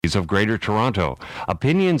communities of Greater Toronto.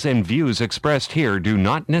 Opinions and views expressed here do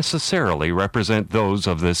not necessarily represent those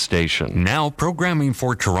of this station. Now, programming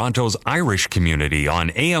for Toronto's Irish community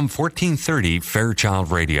on AM 1430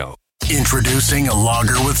 Fairchild Radio. Introducing a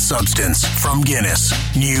lager with substance from Guinness.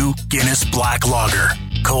 New Guinness Black Lager.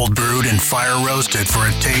 Cold brewed and fire roasted for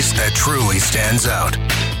a taste that truly stands out.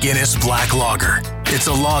 Guinness Black Lager. It's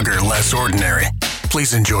a lager less ordinary.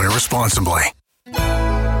 Please enjoy responsibly.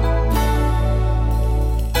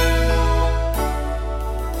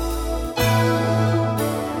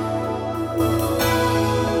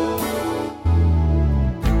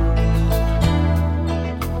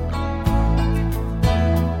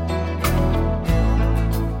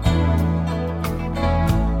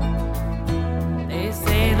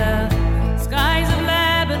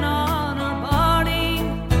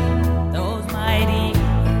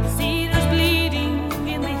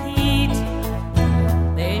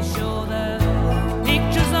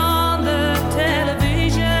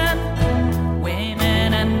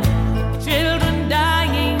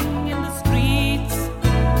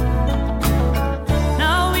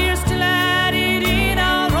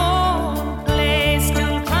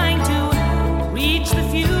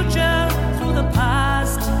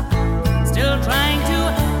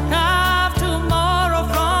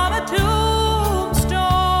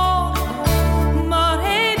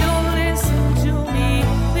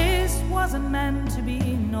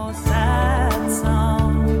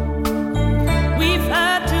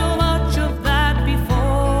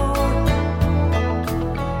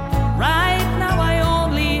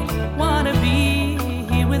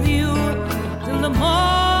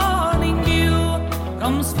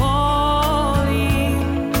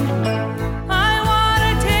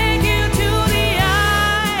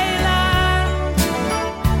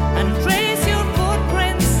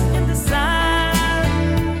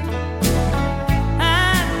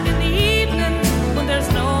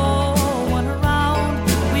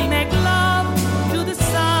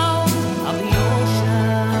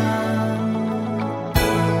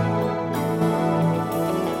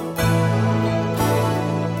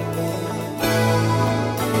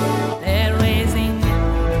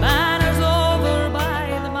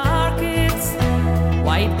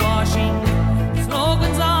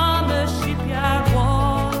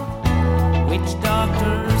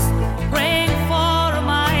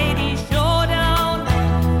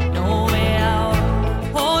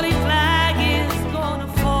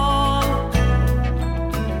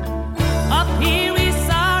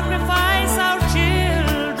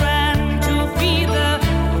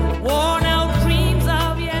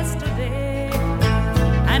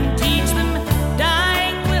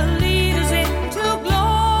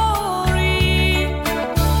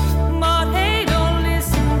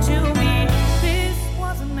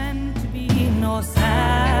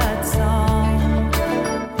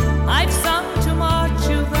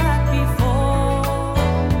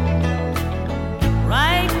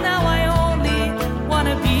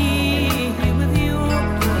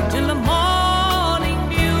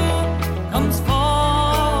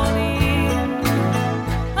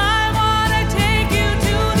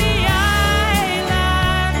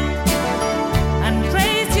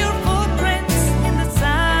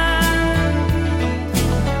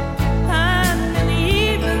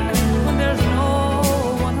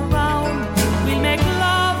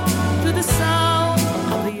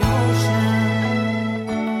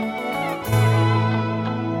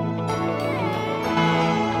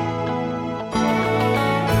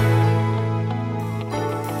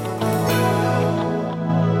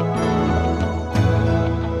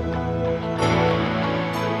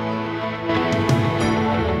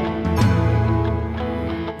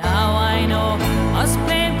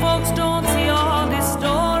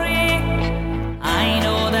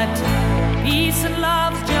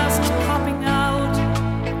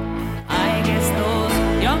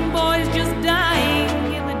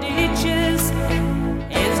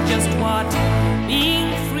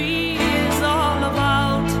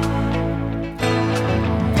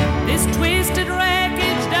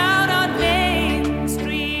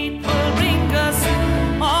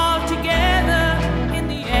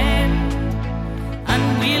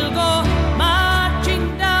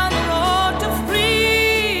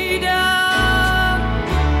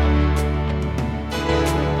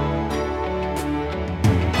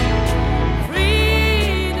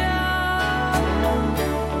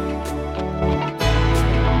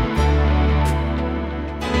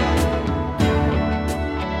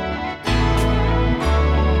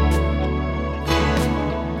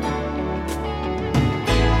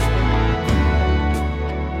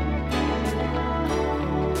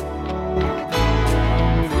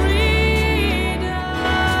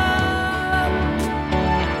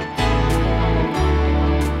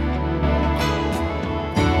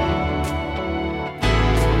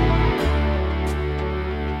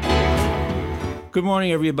 Good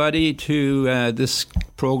morning, everybody, to this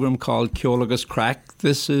program called Ceolagus Crack.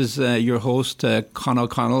 This is your host, Con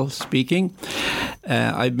O'Connell, speaking.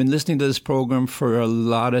 I've been listening to this program for a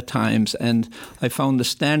lot of times, and I found the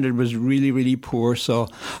standard was really, really poor, so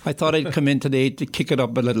I thought I'd come in today to kick it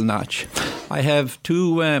up a little notch. I have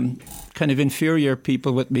two kind of inferior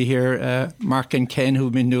people with me here, Mark and Ken,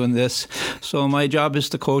 who've been doing this. So my job is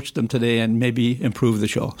to coach them today and maybe improve the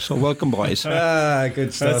show. So welcome, boys.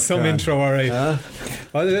 Good stuff. That's some intro, all right.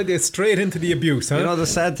 Well, it's straight into the abuse, huh? You know, the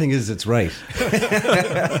sad thing is it's right.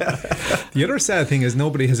 The other sad thing is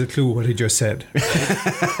nobody has a clue what he just said.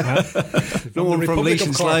 No one from Laois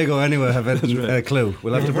and Sligo anyway have a clue.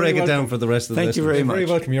 We'll have to break it down for the rest of the Thank you very much. Very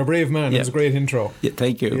welcome. You're a brave man. Yeah. It was a great intro. Yeah,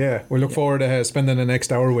 thank you. Yeah, we look forward to spending the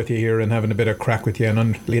next hour with you here and having a bit of crack with you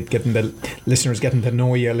and getting the listeners getting to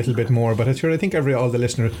know you a little bit more. But I think all the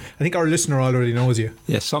listeners, I think our listener already knows you.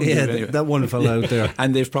 Yeah, some Yeah, do, anyway. that one fella out there.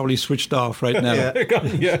 And they've probably switched off right now.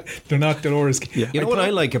 Yeah, they're not Dolores. Yeah. You know what I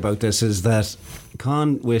like about this is that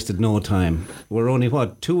Con wasted no time. We're only,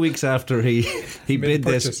 2 weeks after he bid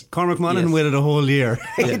this. Cormac Monaghan waited a whole year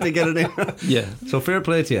to get it in. Yeah. So fair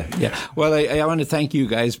play to you. Yeah. Well, I want to thank you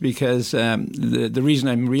guys because the reason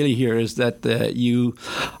I'm really here is that you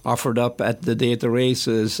offered up at the day at the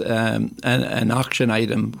races an auction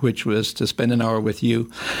item, which was to spend an hour with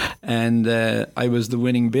you. And I was the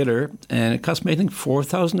winning bidder, and it cost me, I think,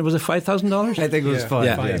 $4,000. Was it $5,000? I think it was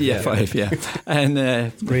five. Five. And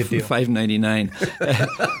Great deal. $5.99.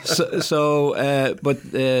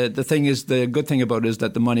 But the thing is, the good thing about it is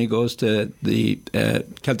that the money goes to the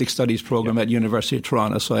Celtic Studies program at University of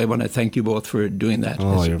Toronto. So I want to thank you both for doing that.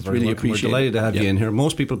 Oh, you're it's very really welcome. We're appreciated. delighted to have you in here.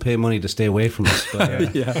 Most people pay money to stay away from us.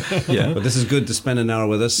 But, but this is good to spend an hour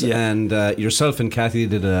with us. Yeah. And yourself and Kathy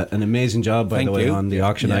did an amazing job, by Thank the way, you. on the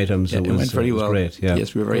auction items. Yeah, it went very well. Great. Yeah.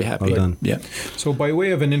 Yes, we were very happy. Well done. Yeah. So by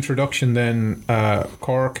way of an introduction then,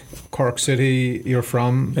 Cork City, you're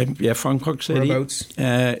from? From Cork City. Whereabouts?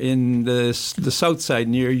 In the south side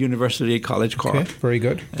near University College Cork. Okay, very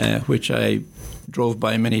good. Which I drove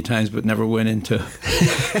by many times but never went into.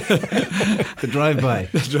 The drive-by.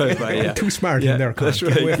 Yeah. Too smart in there, Con. That's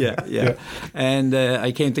right, yeah. And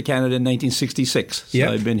I came to Canada in 1966. So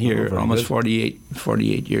I've been here almost 48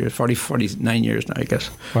 years, 49 years now, I guess.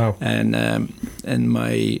 Wow. And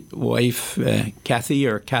my wife, Kathy,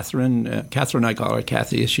 or Catherine I call her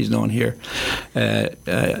Kathy, as she's known here.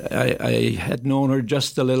 I had known her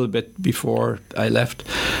just a little bit before I left,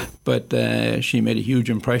 but she made a huge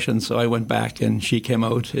impression, so I went back and she came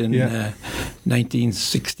out in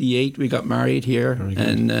 1968. We got married here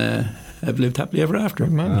and have lived happily ever after.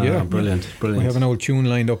 Good man, Brilliant. We have an old tune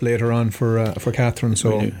lined up later on for Catherine.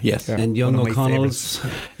 So yes. And young O'Connells.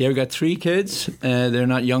 Yeah, we got 3 kids. They're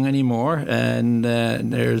not young anymore, and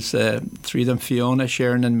there's 3 of them: Fiona,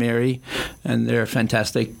 Sharon, and Mary, and they're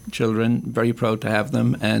fantastic children. Very proud to have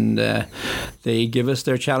them, and they give us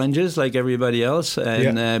their challenges like everybody else,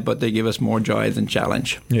 and but they give us more joy than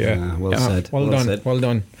challenge. Well said. Well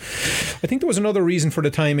done. I think there was another reason for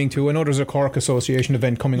the timing too. I know there's a Cork Association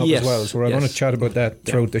event coming up as well. So we're going to chat about that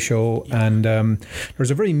throughout the show. And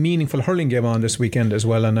there's a very meaningful hurling game on this weekend as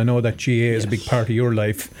well. And I know that GA is a big part of your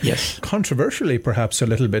life. Yes. Controversially, perhaps a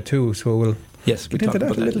little bit too. So we'll get into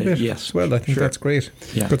that a little bit as well. I think that's great.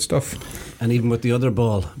 Yeah. Good stuff. And even with the other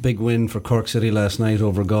ball, big win for Cork City last night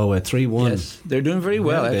over Galway, 3-1. Yes, they're doing very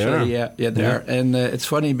well, actually. They are. And it's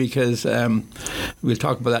funny because we'll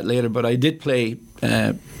talk about that later, but I did play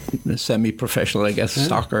semi-professional, I guess,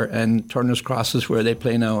 soccer, and Turner's Cross is where they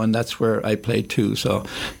play now, and that's where I played too. So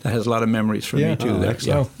that has a lot of memories for me too.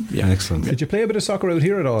 Excellent. Excellent. Did you play a bit of soccer out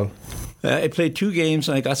here at all? I played 2 games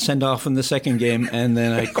and I got sent off in the second game, and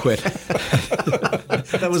then I quit.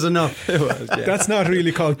 That was enough. It was, That's not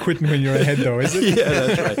really called quitting when you're ahead, though, is it?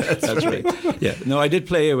 That's right. Yeah. No, I did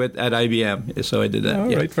play at IBM, so I did that.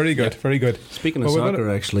 All right, very good, very good. Speaking of soccer,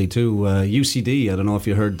 actually, too, UCD, I don't know if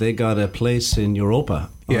you heard, they got a place in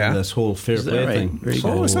Europa on this whole fair play thing.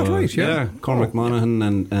 So, is that right? Yeah. Cormac Monaghan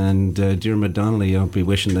and Diarmuid Donnelly, I'll be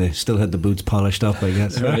wishing they still had the boots polished up, I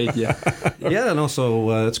guess. Right, yeah. And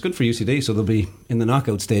also it's good for UCD, so they'll be in the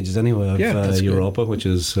knockout stages anyway of Europa, which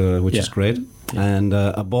is great. And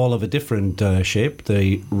a ball of a different shape.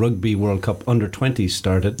 The Rugby World Cup Under-20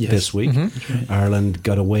 started this week. Mm-hmm. Ireland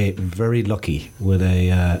got away very lucky with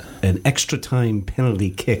an extra time penalty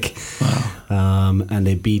kick. Wow. And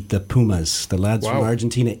they beat the Pumas, the lads from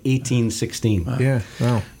Argentina, 18-16. Wow. Yeah,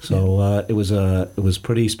 wow. So it was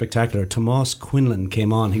pretty spectacular. Tomas Quinlan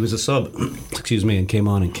came on. He was a sub, and came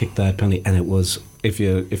on and kicked that penalty, and it was if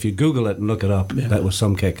you Google it and look it up, that was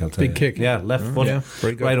some kick. I'll tell you. Big kick. Yeah, left foot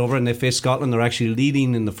right over, and they face Scotland. They're actually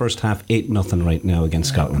leading in the first half 8-0 right now against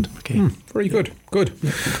Scotland. Okay, very good. Good.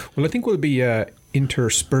 Well, I think we'll be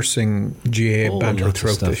interspersing GA banter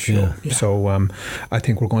throughout the show. Yeah. So I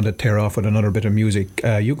think we're going to tear off with another bit of music.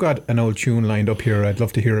 You got an old tune lined up here. I'd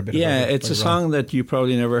love to hear a bit about it. Yeah, it's a song that you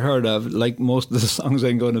probably never heard of, like most of the songs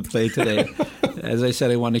I'm going to play today. As I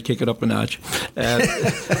said, I want to kick it up a notch.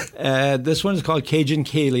 This one is called Cajun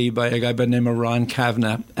Ceilidh by a guy by the name of Ron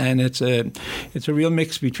Kavanagh, and it's a real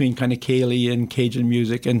mix between kind of Ceilidh and Cajun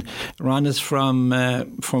music. And Ron is from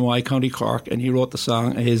my County Cork, and he wrote the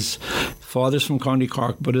song. His father's from County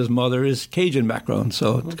Cork, but his mother is Cajun background,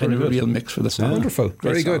 so it's kind of a real mix for the song. Wonderful,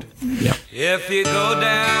 very good. Yeah. If you go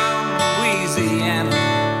down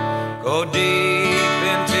Louisiana, go deep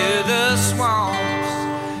into the swamps,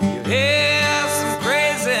 you hear some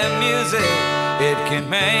crazy music. It can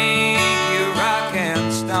make you rock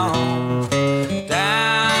and stomp.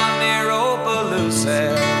 Down near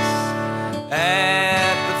Opelousas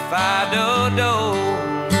at the Fido-Do,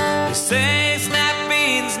 they say snap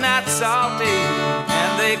beans not salty,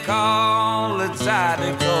 and they call it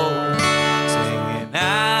Zydeco, singing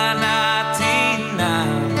na na tee na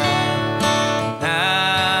na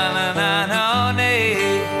na na na na nay,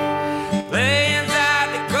 playing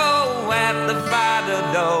Zydeco at the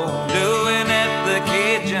Fido-Do, doing it the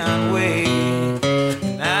Cajun way.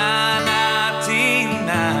 Na na tee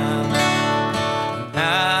na na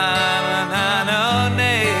na na na na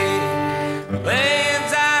nay, playing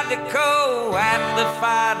Zydeco at the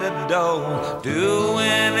Fido-Do,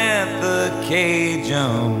 doing it the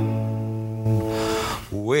Cajun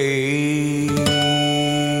way.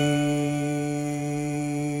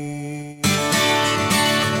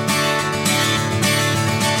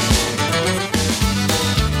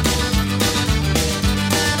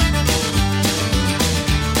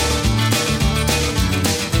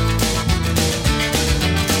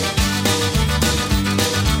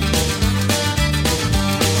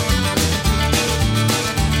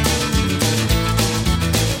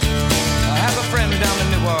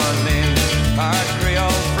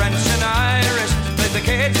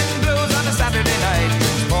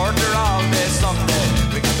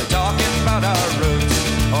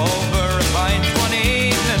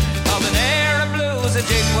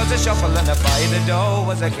 A shuffle and a Fido-Do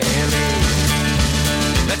was a Ceilidh.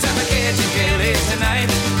 Let's have a Cajun Ceilidh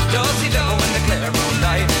tonight. Do-si-do in the clear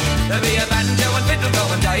moonlight. There'll be a banjo and fiddle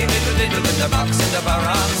go and die. Diddle diddle with the box and the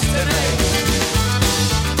barons tonight.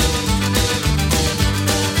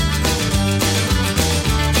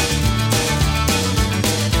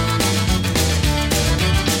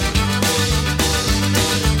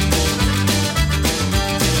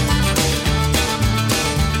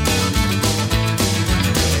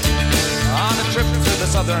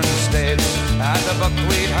 Southern states at the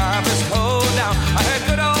buckwheat harvest hoedown, I heard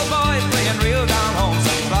good old boys playing real down home,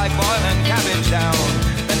 some like boiling cabbage down.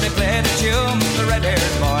 Then they played a tune, the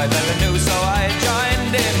red-haired boy that I knew, so I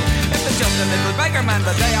joined in. It was just a little beggar man,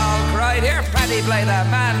 but they all cried, "Here, Paddy, play that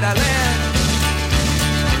mandolin."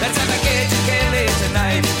 Let's have a Cajun Ceilidh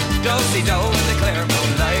tonight, do-si-do in the clear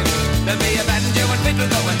moonlight. There'll be a banjo and fiddle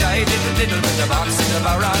go and die, diddle diddle with the box and the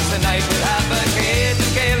barons tonight. We'll have a Cajun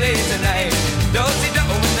Ceilidh tonight, do-si-do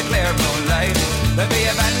in the clear moonlight. There'll be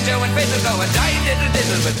a banjo and fiddle go and die, diddle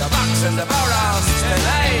diddle with the box and the barons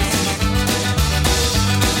tonight.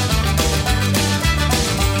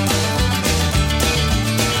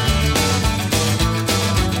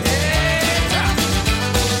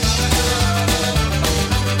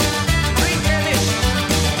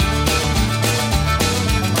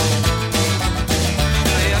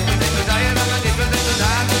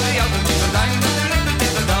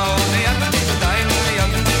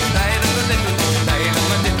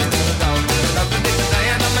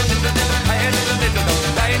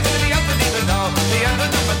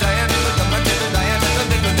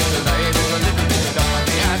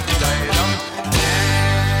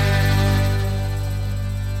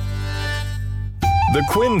 The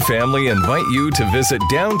Quinn family invite you to visit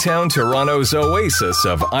downtown Toronto's oasis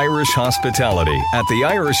of Irish hospitality at the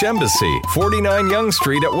Irish Embassy, 49 Yonge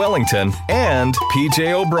Street at Wellington, and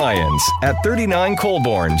PJ O'Brien's at 39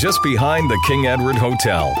 Colborne, just behind the King Edward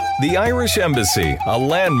Hotel. The Irish Embassy, a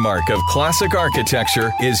landmark of classic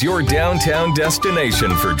architecture, is your downtown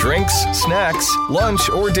destination for drinks, snacks, lunch,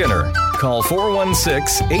 or dinner. Call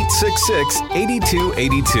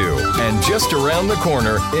 416-866-8282. And just around the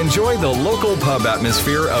corner, enjoy the local pub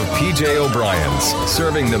atmosphere of PJ O'Brien's,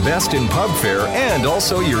 serving the best in pub fare and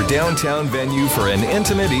also your downtown venue for an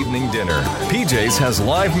intimate evening dinner. PJ's has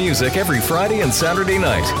live music every Friday and Saturday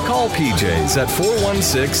night. Call PJ's at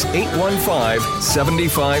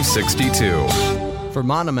 416-815-7562.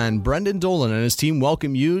 Fermanagh man Brendan Dolan and his team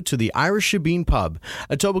welcome you to the Irish Shebeen Pub,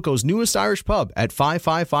 Etobicoke's newest Irish pub at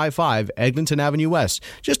 5555 Eglinton Avenue West,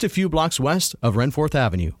 just a few blocks west of Renforth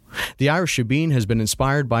Avenue. The Irish Shebeen has been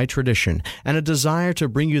inspired by tradition and a desire to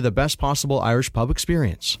bring you the best possible Irish pub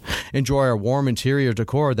experience. Enjoy our warm interior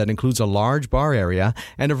decor that includes a large bar area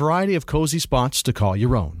and a variety of cozy spots to call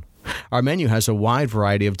your own. Our menu has a wide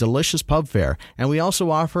variety of delicious pub fare, and we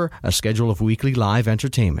also offer a schedule of weekly live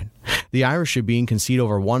entertainment. The Irish Shebeen can seat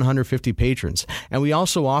over 150 patrons, and we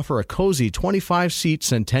also offer a cozy 25-seat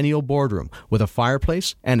Centennial boardroom with a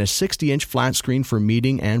fireplace and a 60-inch flat screen for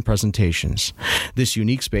meeting and presentations. This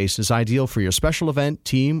unique space is ideal for your special event,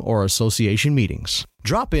 team, or association meetings.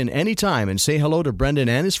 Drop in anytime and say hello to Brendan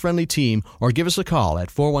and his friendly team, or give us a call at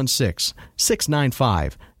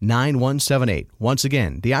 416-695-9178. Once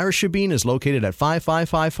again, the Irish Shebeen is located at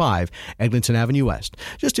 5555 Eglinton Avenue West,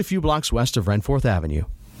 just a few blocks west of Renforth Avenue.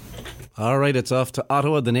 All right, it's off to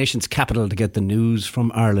Ottawa, the nation's capital, to get the news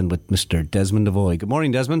from Ireland with Mr. Desmond Devoy. Good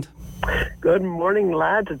morning, Desmond. Good morning,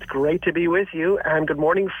 lads. It's great to be with you. And good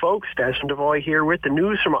morning, folks. Desmond Devoy here with the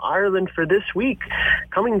news from Ireland for this week.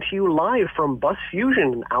 Coming to you live from Bus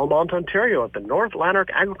Fusion in Almont, Ontario at the North Lanark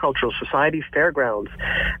Agricultural Society Fairgrounds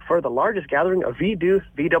for the largest gathering of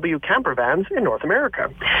VW camper vans in North America.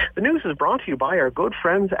 The news is brought to you by our good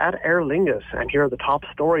friends at Aer Lingus. And here are the top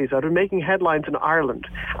stories that are making headlines in Ireland.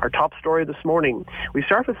 Our top story this morning. We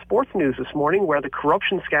start with sports news this morning, where the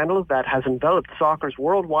corruption scandal that has enveloped soccer's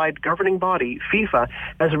worldwide governing body, FIFA,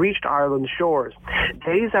 has reached Ireland's shores.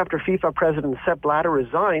 Days after FIFA President Sepp Blatter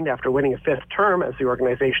resigned after winning a fifth term as the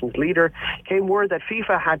organization's leader, came word that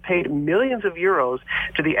FIFA had paid millions of euros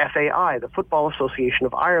to the FAI, the Football Association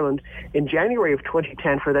of Ireland, in January of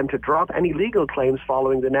 2010 for them to drop any legal claims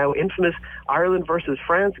following the now infamous Ireland versus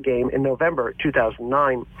France game in November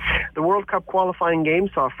 2009. The World Cup qualifying game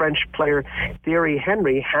saw French player Thierry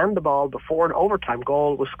Henry hand the ball before an overtime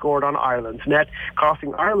goal was scored on Ireland's net,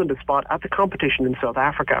 costing Ireland a spot at the competition in South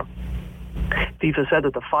Africa. FIFA said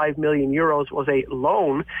that the €5 million was a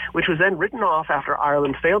loan, which was then written off after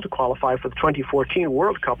Ireland failed to qualify for the 2014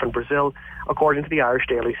 World Cup in Brazil, according to the Irish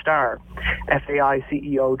Daily Star. FAI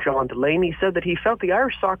CEO John Delaney said that he felt that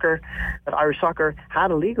Irish soccer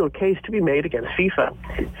had a legal case to be made against FIFA.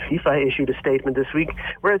 FIFA issued a statement this week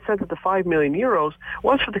where it said that the €5 million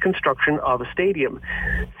was for the construction of a stadium.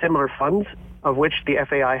 Similar funds of which the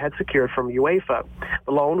FAI had secured from UEFA.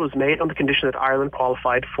 The loan was made on the condition that Ireland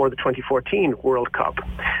qualified for the 2014 World Cup.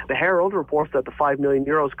 The Herald reports that the €5 million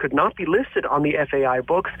could not be listed on the FAI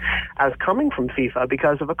books as coming from FIFA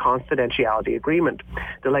because of a confidentiality agreement.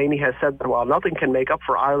 Delaney has said that while nothing can make up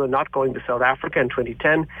for Ireland not going to South Africa in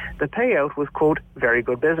 2010, the payout was, quote, very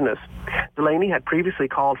good business. Delaney had previously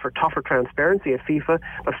called for tougher transparency at FIFA,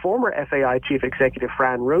 but former FAI Chief Executive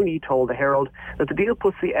Fran Rooney told the Herald that the deal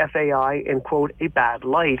puts the FAI in, quote, a bad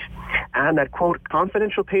light, and that, quote,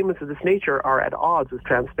 confidential payments of this nature are at odds with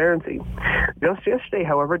transparency. Just yesterday,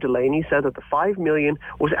 however, Delaney said that the $5 million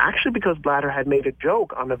was actually because Blatter had made a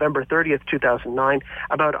joke on November 30th, 2009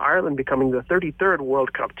 about Ireland becoming the 33rd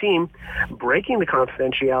World Cup team, breaking the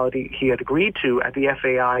confidentiality he had agreed to at the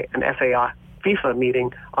FAI and FAI FIFA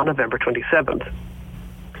meeting on November 27th.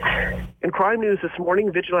 In crime news this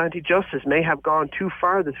morning, vigilante justice may have gone too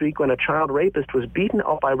far this week when a child rapist was beaten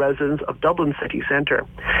up by residents of Dublin city centre.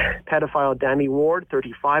 Pedophile Danny Ward,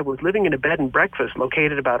 35, was living in a bed and breakfast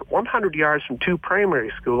located about 100 yards from two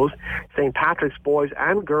primary schools, St. Patrick's Boys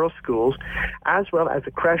and Girls Schools, as well as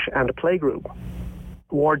a creche and a playgroup.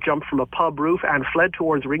 Ward jumped from a pub roof and fled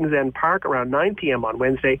towards Ringsend Park around 9 p.m. on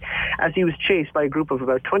Wednesday as he was chased by a group of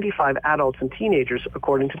about 25 adults and teenagers,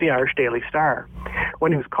 according to the Irish Daily Star.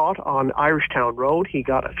 When he was caught on Irishtown Road, he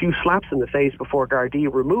got a few slaps in the face before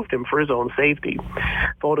Gardaí removed him for his own safety.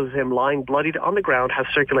 Photos of him lying bloodied on the ground have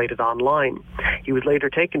circulated online. He was later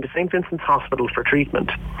taken to St. Vincent's Hospital for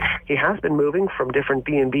treatment. He has been moving from different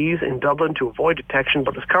B&Bs in Dublin to avoid detection,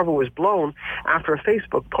 but his cover was blown after a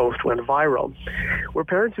Facebook post went viral. We're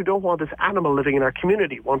parents who don't want this animal living in our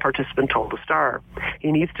community, one participant told the Star.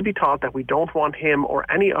 He needs to be taught that we don't want him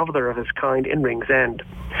or any other of his kind in Ringsend.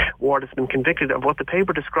 Ward has been convicted of what the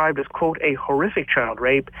paper described as, quote, a horrific child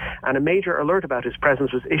rape, and a major alert about his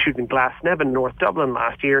presence was issued in Glasnevin, North Dublin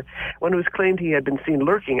last year, when it was claimed he had been seen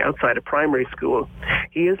lurking outside a primary school.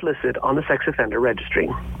 He is listed on the sex offender registry.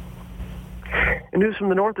 In news from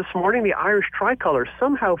the north this morning, the Irish tricolour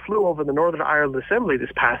somehow flew over the Northern Ireland Assembly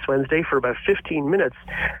this past Wednesday for about 15 minutes,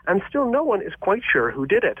 and still no one is quite sure who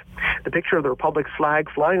did it. The picture of the Republic's flag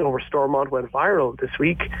flying over Stormont went viral this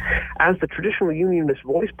week, as the traditional Unionist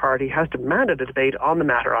Voice Party has demanded a debate on the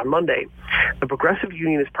matter on Monday. The Progressive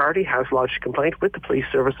Unionist Party has lodged a complaint with the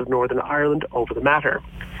Police Service of Northern Ireland over the matter.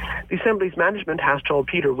 The Assembly's management has told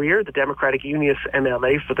Peter Weir, the Democratic Unionist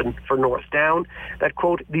MLA for North Down, that,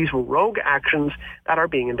 quote, these were rogue actions that are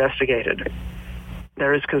being investigated.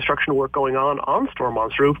 There is construction work going on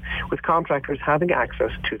Stormont's roof, with contractors having access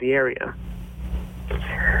to the area.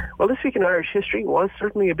 Well, this week in Irish history was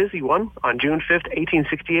certainly a busy one. On June 5th,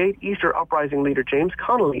 1868, Easter Uprising leader James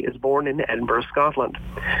Connolly is born in Edinburgh, Scotland.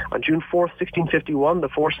 On June 4th, 1651, the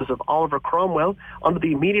forces of Oliver Cromwell, under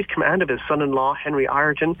the immediate command of his son-in-law Henry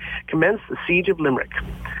Ireton, commenced the siege of Limerick.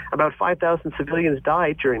 About 5,000 civilians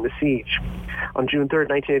died during the siege. On June 3rd,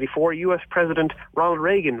 1984, U.S. President Ronald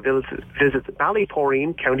Reagan visits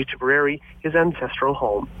Ballyporeen, County Tipperary, his ancestral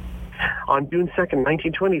home. On June 2nd,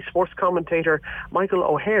 1920, sports commentator Michael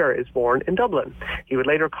O'Hare is born in Dublin. He would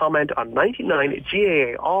later comment on 99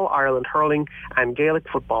 GAA All-Ireland hurling and Gaelic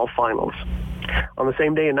football finals. On the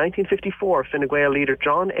same day in 1954, Fine Gael leader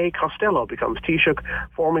John A. Costello becomes Taoiseach,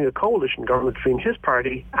 forming a coalition government between his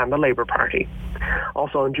party and the Labour Party.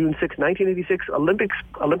 Also on June 6, 1986, Olympic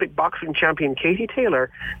boxing champion Katie Taylor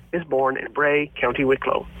is born in Bray, County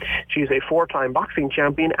Wicklow. She is a four-time boxing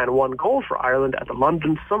champion and won gold for Ireland at the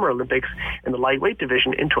London Summer Olympics in the lightweight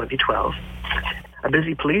division in 2012. A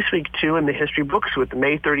busy police week, too, in the history books, with the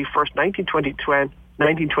May 31st, 1922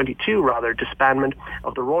 disbandment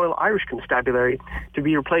of the Royal Irish Constabulary to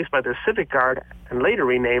be replaced by the Civic Guard and later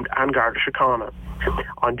renamed An Garda Síochána.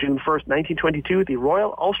 On June 1st, 1922, the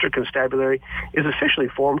Royal Ulster Constabulary is officially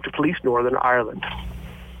formed to police Northern Ireland.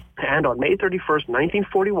 And on May 31st,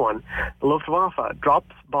 1941, the Luftwaffe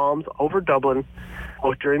drops bombs over Dublin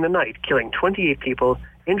during the night, killing 28 people,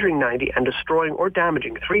 injuring 90, and destroying or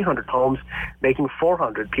damaging 300 homes, making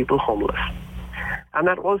 400 people homeless. And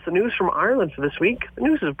that was the news from Ireland for this week. The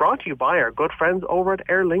news is brought to you by our good friends over at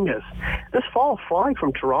Aer Lingus. This fall, fly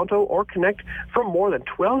from Toronto or connect from more than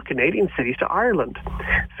 12 Canadian cities to Ireland.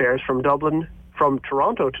 Fares from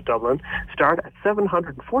Toronto to Dublin start at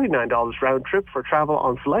 $749 round trip for travel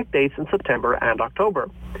on select dates in September and October.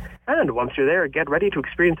 And once you're there, get ready to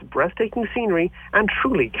experience breathtaking scenery and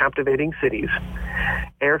truly captivating cities.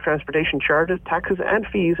 Air transportation charges, taxes, and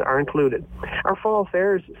fees are included. Our fall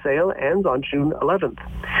fares sale ends on June 11th.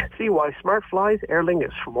 See why smart flies Aer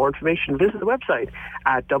Lingus. For more information, visit the website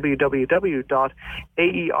at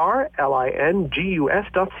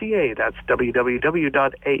www.aerlingus.ca. That's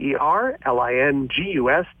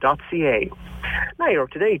www.aerlingus.ca. Now you're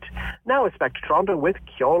up to date. Now it's back to Toronto with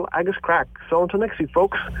Ceol agus Craic. So until next week,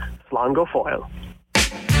 folks, slán go fóill.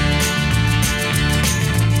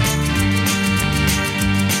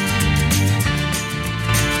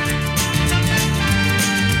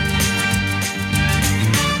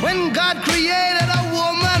 When God created a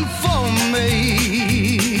woman for me,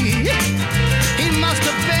 He must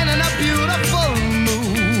have been in a beautiful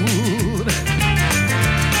mood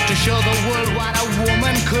to show the world what a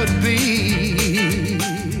woman could be.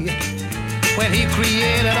 When He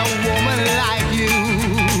created a woman like you,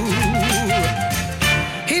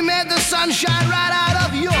 He made the sun shine right out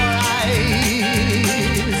of your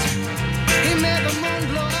eyes. He made the moon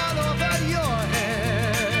glow all over your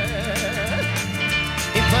hair.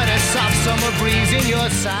 He put a soft summer breeze in your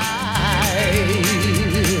sides,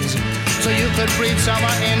 so you could breathe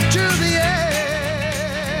summer into the air.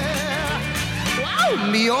 Wow,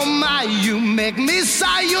 me, oh my, you make me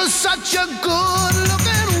sigh. You're such a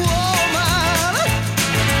good-looking woman.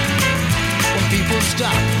 When people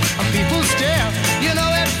stop and people stare, you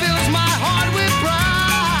know it fills my heart with pride.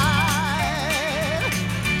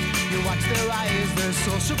 You watch their eyes, they're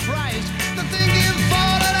so surprised that they give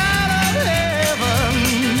fallen out of heaven.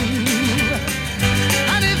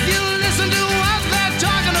 And if you listen to what they're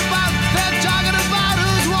talking about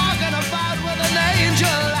who's walking about with an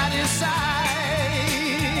angel at his side.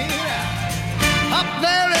 Up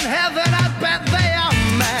there in heaven, I bet they are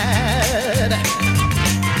mad.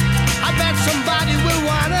 I bet somebody will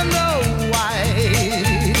want to know why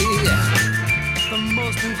the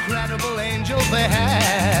most incredible angel they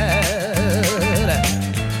had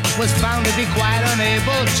was found to be quite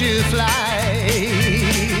unable to fly.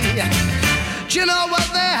 Do you know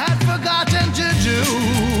what they had forgotten to do?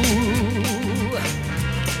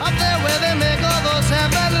 Up there where they make all those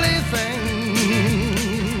heavenly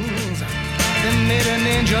things, they made an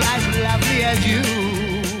angel as lovely as you,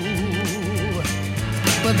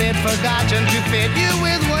 but they'd forgotten to fit you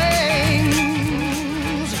with wings.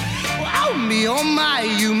 oh my,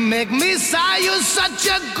 you make me sigh. You're such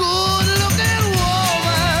a good-looking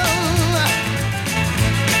woman.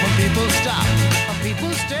 When people stop, when people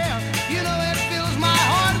stare, you know it fills my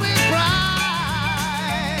heart with pride.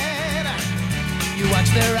 You watch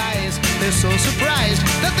their eyes, they're so surprised.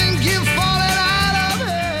 They think you've fallen out of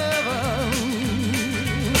heaven.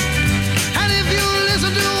 And if you listen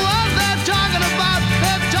to what they're talking about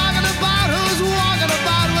who's walking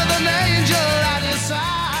about with an angel at his side.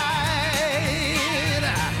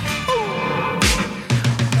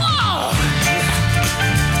 Whoa!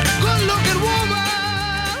 Good-looking woman,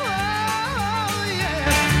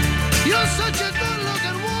 yeah. You're such a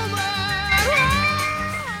good-looking woman.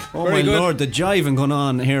 Oh very my good. Lord, the jiving going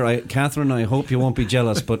on here. Catherine, I hope you won't be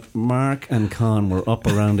jealous, but Mark and Con were up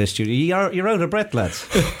around this studio. You're out of breath, lads.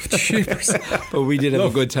 But we did have a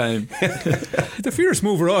good time. The fierce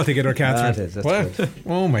mover altogether, Catherine. That's what? Good.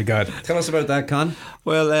 Oh my God. Tell us about that, Con.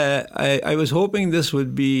 Well, I was hoping this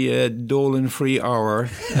would be a Dolan-free hour.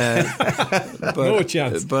 But, no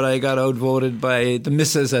chance. But I got outvoted by the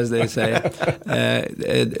missus, as they say.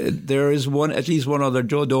 There is at least one other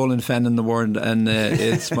Joe Dolan fan in the world, and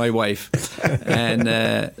it's my wife.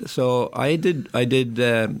 And so I decided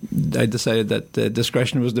that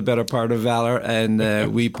discretion was the better part of valor,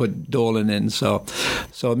 and we put Dolan in. So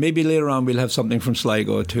maybe later on we'll have something from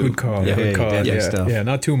Sligo too. Good call. Yeah. Good call. Yeah,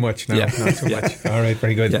 not too much now. Yeah. Not too much. All right,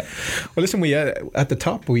 very good. Yeah. Well, listen, we at the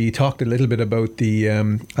top we talked a little bit about the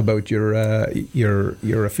about your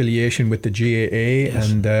affiliation with the GAA, yes.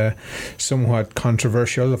 And somewhat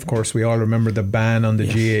controversial. Of course, we all remember the ban on the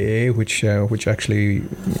GAA, which actually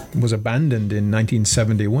was abandoned in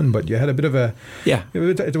 1971. But you had a bit of a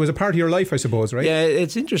it was a part of your life, I suppose, right? Yeah,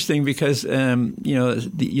 it's interesting because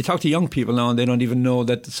you talk to young people now and they don't even know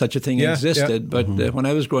that such a thing existed. But when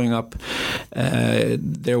I was growing up,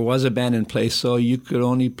 there was a ban in place, so you could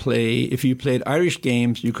only play if you played Irish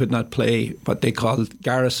games. You could not play what they called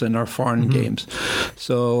garrison or foreign games.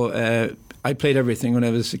 So I played everything when I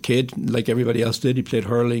was a kid, like everybody else did. You played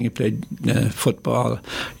hurling, you played football,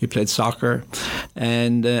 you played soccer,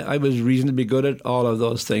 and I was reasonably good at all of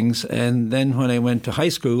those things. And then when I went to high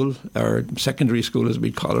school, or secondary school as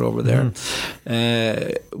we'd call it over there,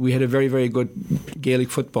 we had a very, very good Gaelic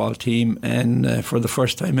football team, and for the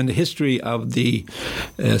first time in the history of the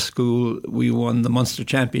school, we won the Munster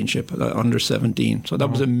Championship under 17. So that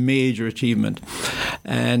was a major achievement.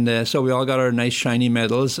 And so we all got our nice shiny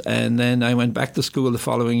medals, and then I went back to school the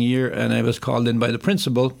following year, and I was called in by the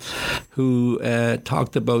principal, who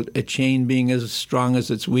talked about a chain being as strong as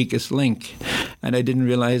its weakest link. And I didn't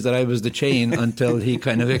realize that I was the chain until he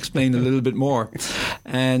kind of explained a little bit more.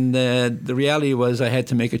 And the reality was I had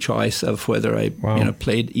to make a choice of whether I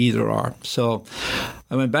played either or. So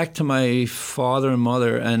I went back to my father and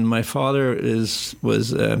mother, and my father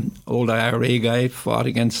was an old IRA guy, fought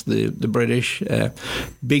against the British,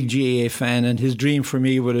 big GAA fan, and his dream for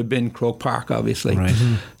me would have been Croke Park, obviously. Right.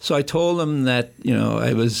 So I told him that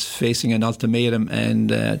I was facing an ultimatum,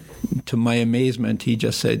 and to my amazement, he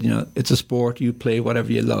just said, it's a sport, you play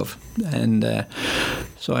whatever you love. And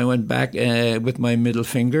so I went back with my middle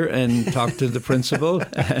finger and talked to the principal,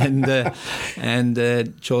 and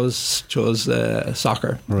chose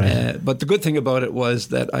soccer. Right. But the good thing about it was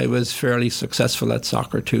that I was fairly successful at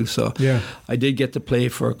soccer too. So I did get to play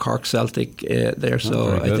for Cork Celtic there.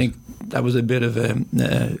 So I think that was a bit of a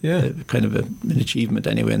kind of an achievement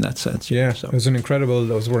anyway in that sense. Yeah, so. Those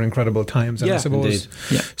were incredible times. And I suppose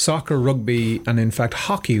soccer, rugby, and in fact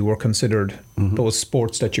hockey were considered those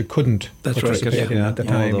sports that you couldn't participate in at the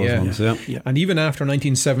time. And even after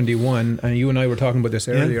 1971, and you and I were talking about this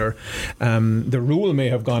earlier, the rule may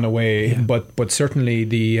have gone away, but certainly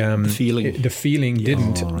the feeling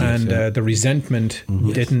didn't, the resentment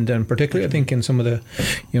didn't, and particularly I think in some of the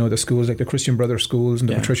the schools like the Christian Brothers schools and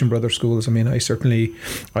the Patrician Brothers schools. I mean, I certainly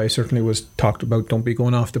was talked about, don't be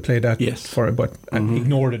going off to play that but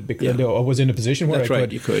ignored it because I was in a position where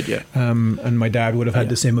you could, and my dad would have had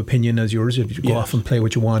the same opinion as yours. You go off and play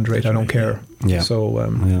what you want, right? I don't care. So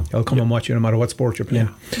I'll come and watch you no matter what sport you're playing.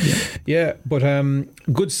 But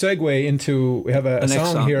good segue into, we have a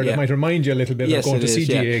song here that might remind you a little bit of going to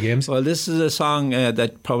CGA games. Well, this is a song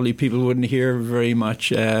that probably people wouldn't hear very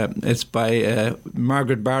much. It's by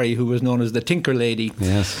Margaret Barry, who was known as the Tinker Lady.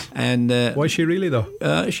 Yes. And was she really though?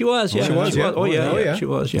 She was, yeah. She was. She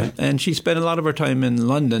was, yeah. And she spent a lot of her time in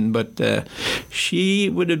London, but she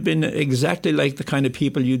would have been exactly like the kind of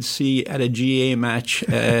people you'd see at a GA match.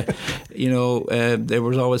 There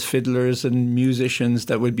was always fiddlers and musicians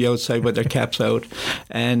that would be outside with their caps out,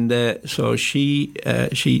 and so she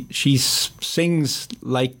sings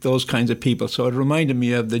like those kinds of people. So it reminded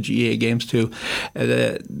me of the GA games too.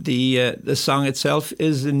 The song itself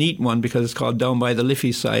is a neat one because it's called Down by the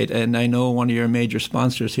Liffey Side, and I know one of your major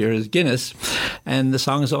sponsors here is Guinness, and the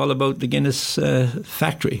song is all about the Guinness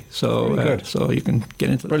factory. So you can get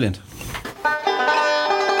into Brilliant.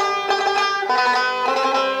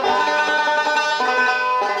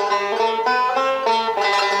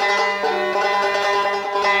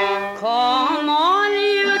 Come on,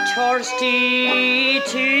 you thirsty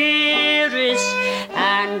tourists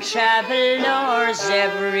and travelers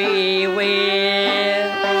everywhere,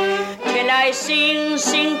 till I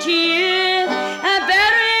sing to you a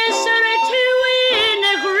barris or two in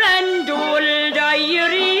a grand old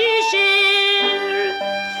Irish air.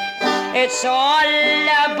 It's all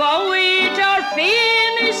about our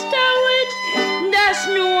famous Dowd that's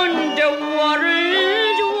known the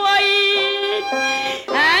world wide,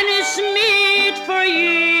 and it's made for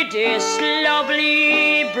you this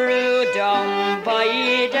lovely brew down by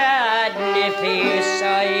that Liffey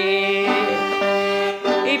side.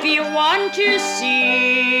 If you want to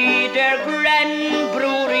see their grand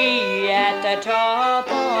brewery at the top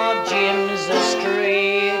of James's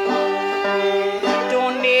Street,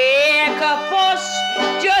 don't make a fuss,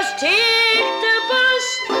 just take the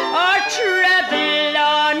bus or travel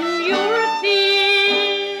on your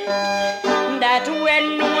feet. That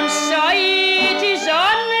when one side is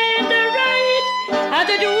on the right, at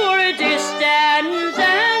the door there stands a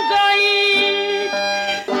guide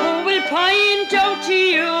who will point out to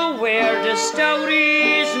you where the stout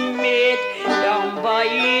is made down by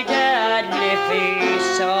that Liffey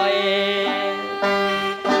side.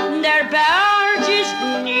 Their barge is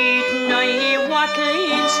neat, nigh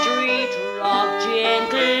Watling Street, rock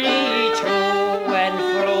gently to and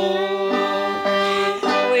fro.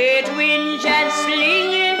 With winch and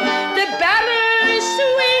sling, the barrels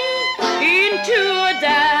swing into the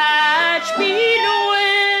hatch below.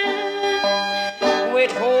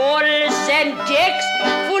 With holes and decks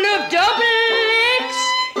full of double legs,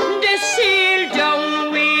 the sail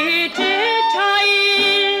down with a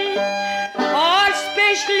tide, all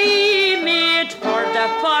specially made for the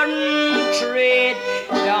foreign trade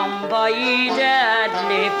down by that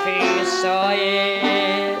Liffey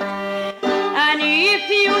side. And if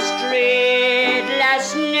you strayed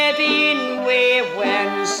last Nevin way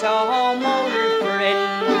when some old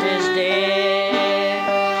friend is dead,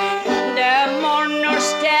 the mourners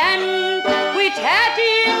stand with hat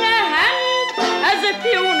in a hand as the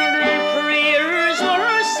funeral prayers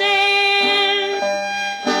were said.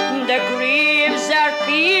 The graves are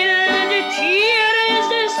filled, the tears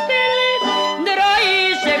are spilled, their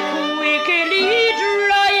eyes are quickly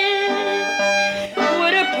dry.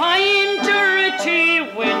 With a pint or two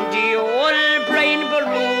when the old brain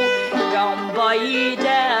brew down by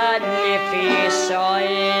that Liffey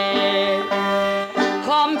side.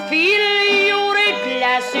 Come fill your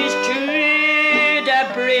glasses to the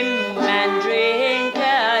brim and drink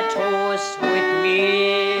a toast with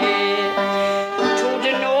me to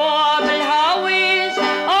the noble Howies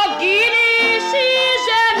of Guinness's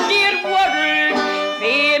and their world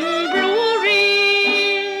famed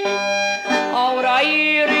brewery. Our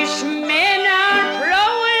Irish men are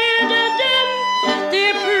proud of them, the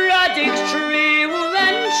products true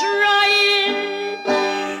and tried.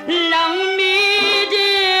 Long may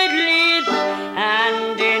they live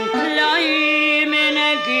and employment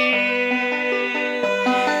again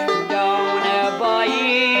down by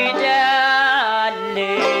that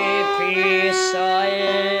Liffey side.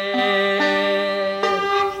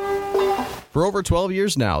 For over 12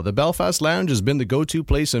 years now, the Belfast Lounge has been the go-to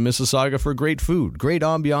place in Mississauga for great food, great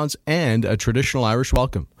ambiance, and a traditional Irish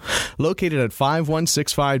welcome. Located at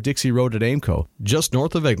 5165 Dixie Road at Aimco, just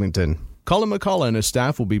north of Eglinton. Colin McCullough and his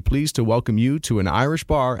staff will be pleased to welcome you to an Irish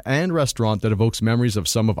bar and restaurant that evokes memories of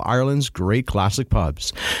some of Ireland's great classic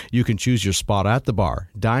pubs. You can choose your spot at the bar,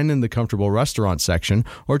 dine in the comfortable restaurant section,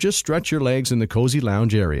 or just stretch your legs in the cozy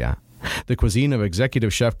lounge area. The cuisine of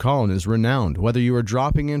Executive Chef Colin is renowned, whether you are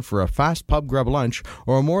dropping in for a fast pub grub lunch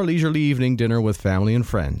or a more leisurely evening dinner with family and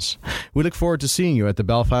friends. We look forward to seeing you at the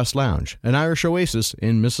Belfast Lounge, an Irish oasis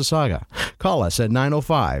in Mississauga. Call us at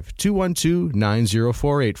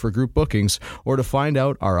 905-212-9048 for group bookings or to find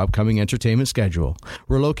out our upcoming entertainment schedule.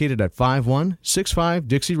 We're located at 5165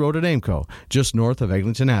 Dixie Road at Aimco, just north of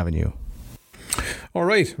Eglinton Avenue. All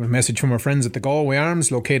right, a message from our friends at the Galway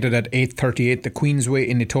Arms, located at 838 the Queensway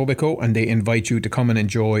in Etobicoke, and they invite you to come and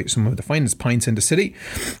enjoy some of the finest pints in the city.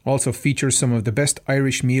 Also features some of the best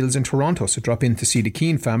Irish meals in Toronto, so drop in to see the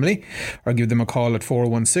Keane family or give them a call at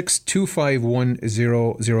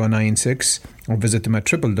 416-251-0096 or visit them at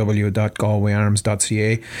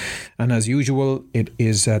www.galwayarms.ca. And as usual, it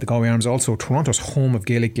is the Galway Arms also Toronto's home of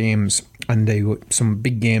Gaelic games, and they got some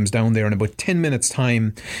big games down there in about 10 minutes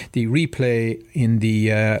time. The replay in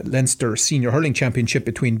the Leinster Senior Hurling Championship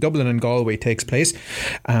between Dublin and Galway takes place.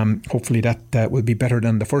 Hopefully that will be better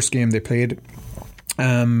than the first game they played.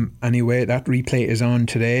 Anyway, that replay is on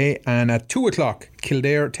today, and at 2 o'clock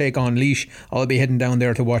Kildare take on Laois. I'll be heading down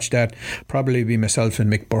there to watch that. Probably be myself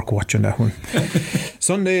and Mick Burke watching that one.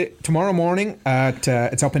 Sunday, tomorrow morning,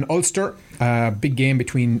 it's up in Ulster. Big game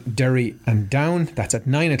between Derry and Down. That's at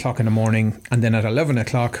 9 o'clock in the morning. And then at 11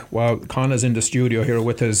 o'clock, while Connor's in the studio here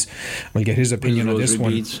with us, we'll get his opinion on this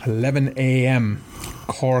one. 11 a.m.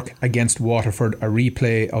 Cork against Waterford, a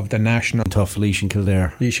replay of the national. Tough Laois and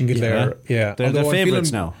Kildare. Yeah. They're the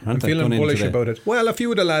favourites now. I'm feeling bullish about it. Well, a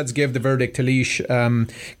few of the lads gave the verdict to Laois.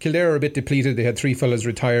 Kildare are a bit depleted. They had 3 fellas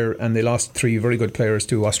retire and they lost 3 very good players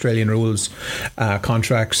to Australian rules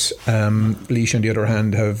contracts. Laois, on the other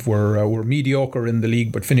hand, were mediocre in the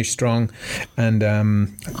league but finished strong. And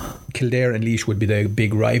Kildare and Laois would be the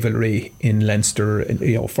big rivalry in Leinster,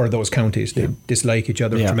 for those counties. They dislike each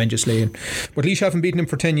other tremendously. But Laois haven't beaten him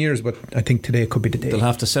for 10 years, but I think today could be the day. They'll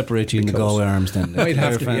have to separate you in the Galway Arms then. Might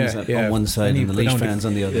have to, fans on one side and the Laois fans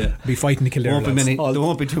on the other. Be fighting the Kildare. There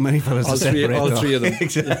won't be too many fellas to separate. All three of them.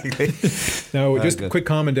 Exactly. Now, just a quick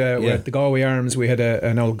comment. With the Galway Arms, we had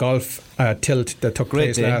an old golf tilt that took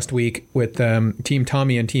place last week with Team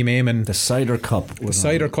Tommy and Team Eamon. The Cider Cup. The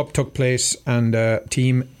Cider Cup took place, and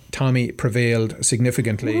Team Tommy prevailed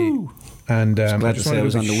significantly. Woo. And glad to say I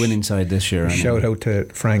was on the winning side this year. Shout out to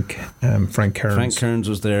Frank Kearns. Frank Kearns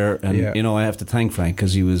was there, and I have to thank Frank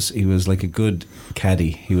because he was like a good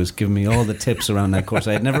caddy. He was giving me all the tips around that course.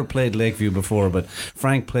 I had never played Lakeview before, but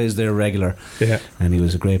Frank plays there regular, and he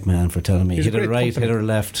was a great man for telling me hit it right, hit it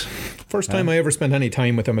left. First time I ever spent any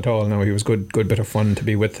time with him at all. Now, he was good bit of fun to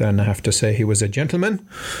be with, and I have to say he was a gentleman.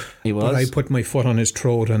 He was. But I put my foot on his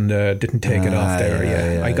throat and didn't take it off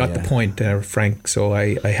there. I got the point there, Frank. So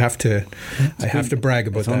I have to brag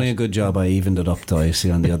about that. It's only a good job I evened it up, though. I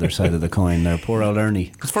see on the other side of the coin there. Poor old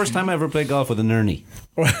Ernie. It's the first time I ever played golf with an Ernie.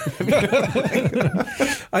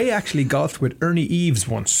 I actually golfed with Ernie Eves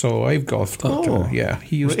once, so I've golfed with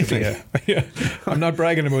he used to be I'm not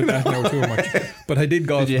bragging about that now too much, but I did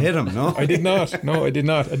golf. Did you hit him? No, I did not. I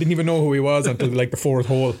didn't even know who he was until like the 4th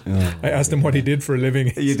hole. I asked him what he did for a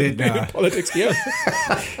living. You did not. Politics. Yeah,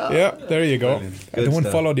 there you go. I don't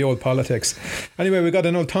follow the old politics. Anyway, we got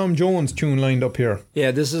an old Tom Jones tune lined up here.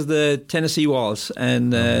 Yeah, this is the Tennessee Waltz,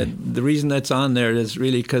 and the reason that's on there is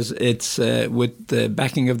really because it's with the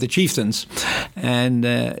backing of the Chieftains, and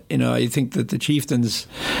I think that the Chieftains,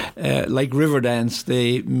 like Riverdance,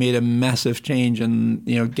 they made a massive change in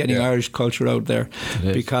getting Irish culture out there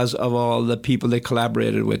because of all the people they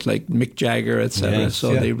collaborated with, like Mick Jagger, etc.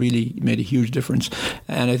 They really made a huge difference,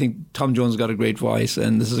 and I think Tom Jones got a great voice,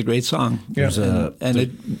 and this is a great song. And it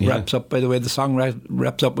wraps up. By the way, the song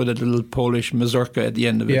wraps up with a little Polish mazurka at the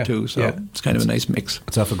end of it too, so it's kind of a nice mix.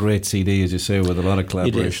 It's off a great CD, as you say, with a lot of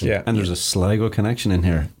collaboration. And there's a Sligo connection in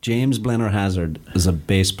here. James Blenner Hazard is a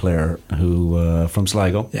bass player who from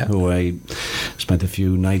Sligo, who I spent a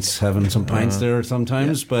few nights having some pints there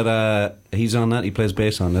sometimes, but he's on that. He plays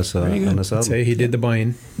bass on this album. I'd say he did the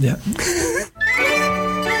buying. Yeah.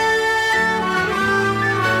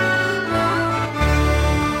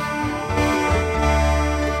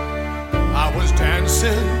 I was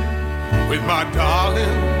dancing with my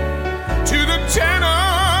darling to the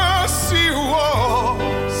Tennessee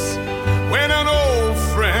Waltz when an old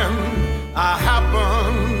friend I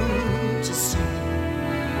happened to see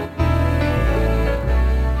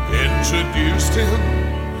introduced him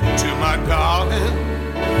to my darling,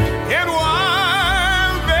 and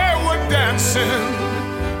while they were dancing,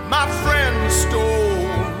 my friend stole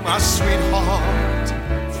my sweetheart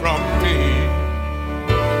from me.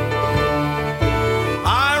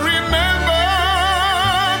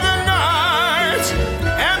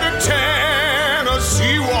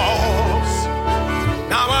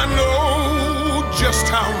 Just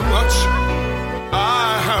how much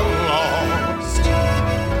I have lost.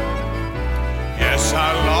 Yes,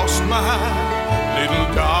 I lost my little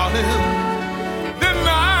darling the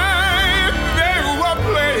night they were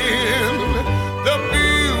playing the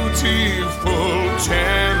beautiful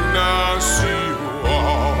Tennessee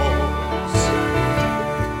Waltz.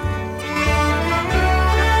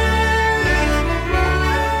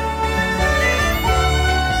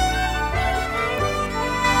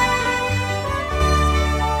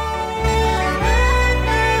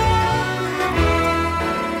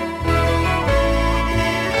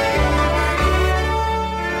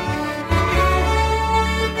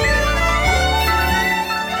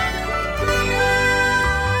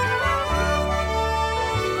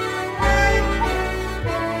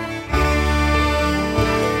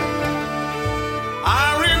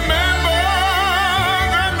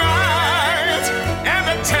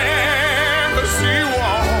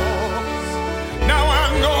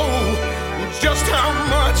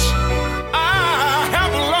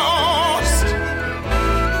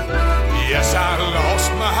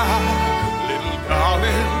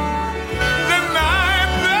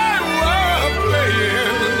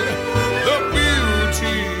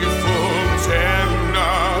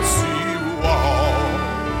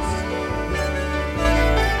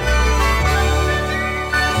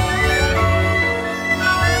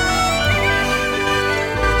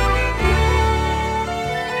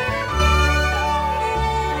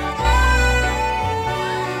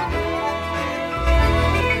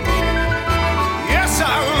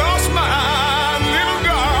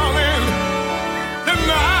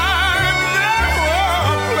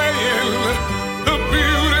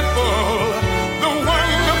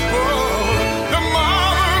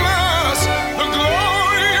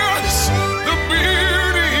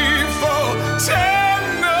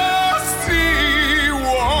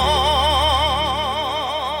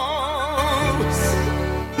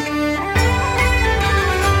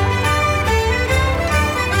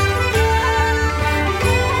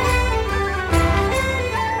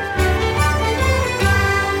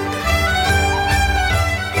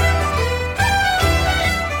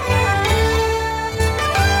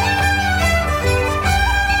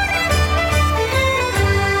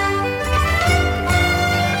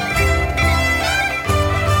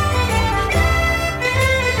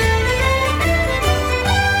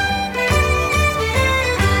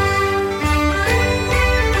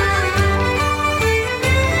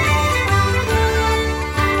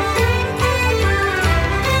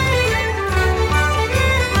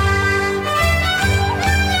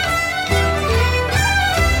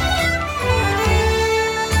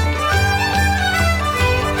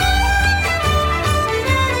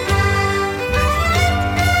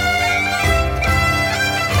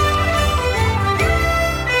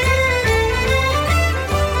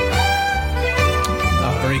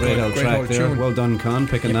 there. tune. Well done, Con,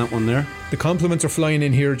 picking that one there. The compliments are flying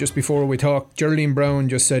in here just before we talk. Geraldine Brown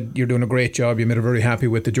just said you're doing a great job. You made her very happy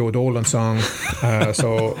with the Joe Dolan song.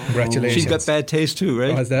 So congratulations. She's got bad taste too,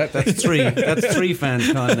 right? Oh, is that? That's three. That's three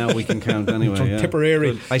fans, Con. Now we can count anyway. From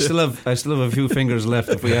Tipperary. I still have a few fingers left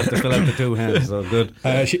if we have to fill out the two hands. So good.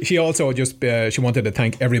 She also just she wanted to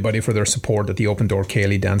thank everybody for their support at the Open Door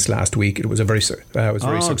Ceilidh dance last week. It was very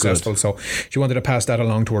successful. Good. So she wanted to pass that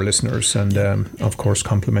along to our listeners, and of course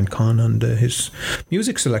compliment Con and his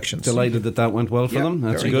music selections. Delighted that went well for them.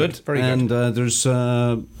 That's good. Very and good. There's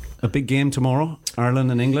a big game tomorrow.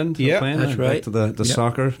 Ireland and England. Playing. That's right. Back to the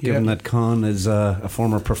soccer. Given that Con is a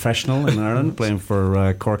former professional in Ireland, playing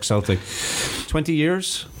for Cork Celtic. 20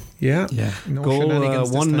 years. Yeah. No goal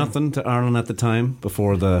 1-0 to Ireland at the time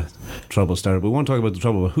before the trouble started. We won't talk about the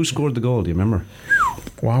trouble, but who scored the goal? Do you remember?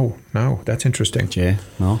 Wow, no, that's interesting. Jay?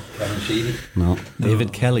 No. No.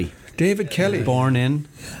 David Kelly. David Kelly. Born in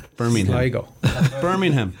Birmingham. Sligo.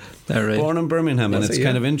 Birmingham. Right. Born in Birmingham, and it's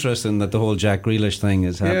kind of interesting that the whole Jack Grealish thing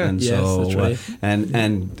is happening. Yes, so, that's right.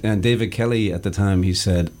 And David Kelly at the time, he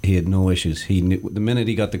said he had no issues. He knew, the minute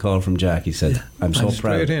he got the call from Jack, he said, "I'm so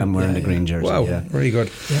proud. I'm wearing the green jersey." Wow, very good.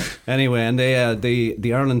 Yeah. Anyway, and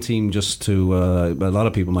the Ireland team, just to a lot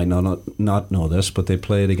of people might not know this, but they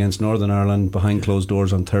played against Northern Ireland behind closed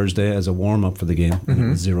doors on Thursday as a warm up for the game.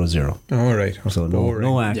 Mm-hmm. It was 0-0. All right. So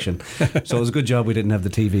no action. So it was a good job we didn't have the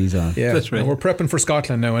TVs on. Yeah, that's right. We're prepping for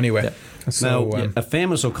Scotland now anyway. Yeah. So, a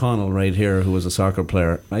famous O'Connell right here who was a soccer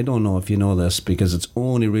player, I don't know if you know this because it's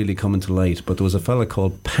only really coming to light, but there was a fella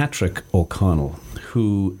called Patrick O'Connell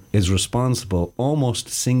who is responsible almost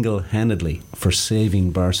single-handedly for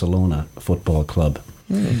saving Barcelona Football Club.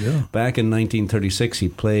 Back in 1936 he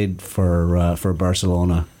played for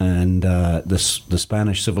Barcelona, and the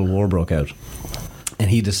Spanish Civil War broke out. And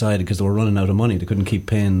he decided, because they were running out of money, they couldn't keep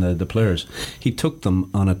paying the players, he took them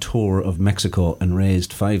on a tour of Mexico and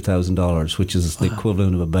raised $5,000, which is the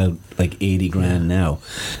equivalent of about like 80 grand now,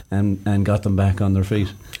 and got them back on their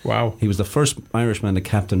feet. Wow. He was the first Irishman to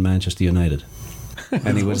captain Manchester United.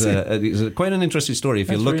 And he was quite an interesting story if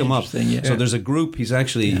you look him up. Yeah. So there's a group.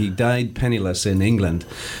 He died penniless in England,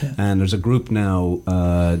 and there's a group now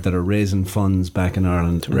that are raising funds back in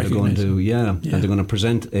Ireland. They're going to and they're going to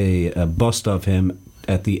present a bust of him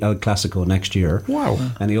at the El Clasico next year. Wow.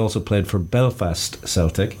 And he also played for Belfast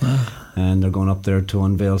Celtic. And they're going up there to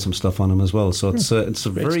unveil some stuff on him as well. So it's a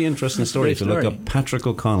very interesting story if you look up Patrick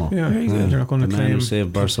O'Connell. Yeah, they're not going to the man who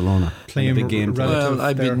saved Barcelona. Claim big game. Well,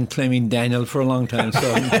 I've been claiming Daniel for a long time,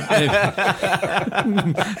 so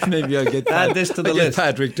maybe I'll get add this to the list.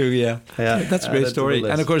 Patrick too, yeah. That's a great story.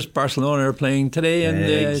 And of course, Barcelona are playing today in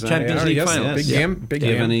the Champions League final. Big game. Do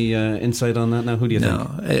you have any insight on that now? Who do you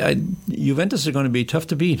think? Juventus are going to be tough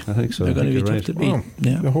to beat. I think so. They're going to be tough to beat.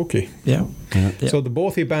 The hockey. Yeah. So the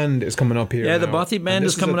Bothy Band is coming up here. Yeah, the Bothy Band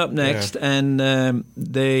is coming up next, and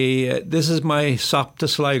this is my sop to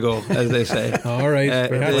Sligo, as they say. All right,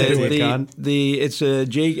 it's a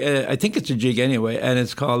jig. I think it's a jig anyway, and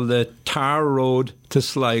it's called the Tar Road to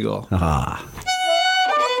Sligo. Ah.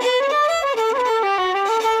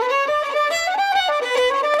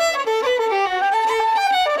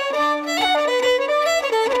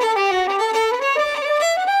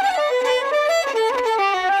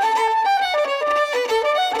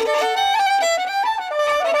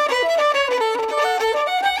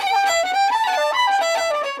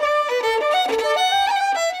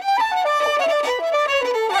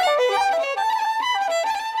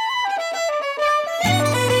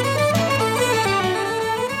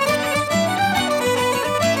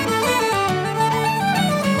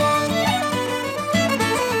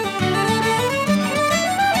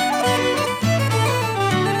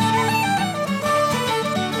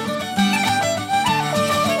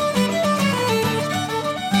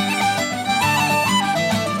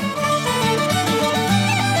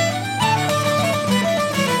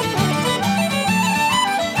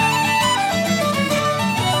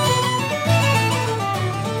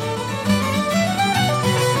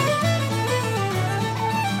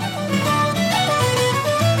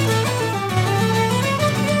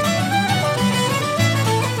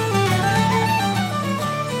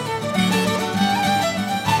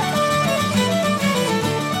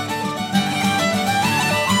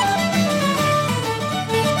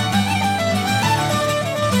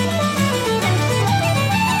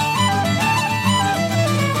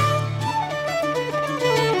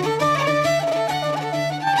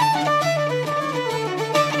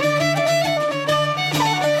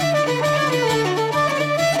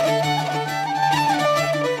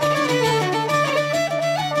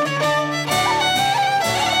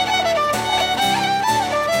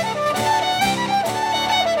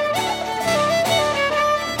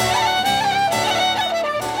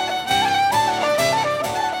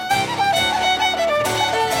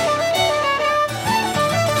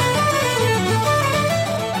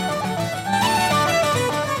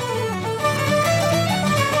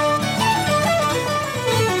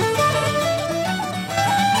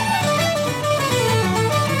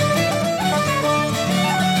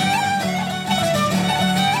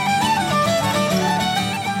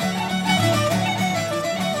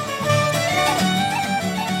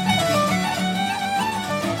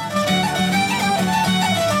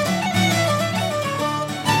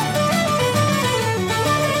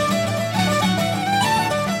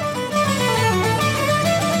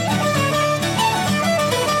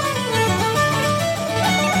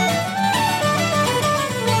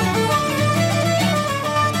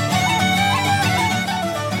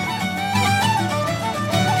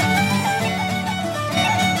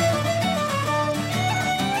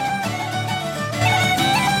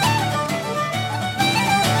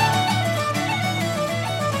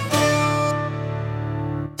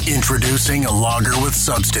 Introducing a lager with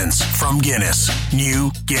substance from Guinness.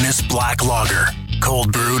 New Guinness Black Lager.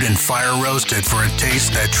 Cold brewed and fire roasted for a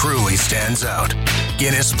taste that truly stands out.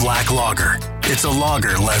 Guinness Black Lager. It's a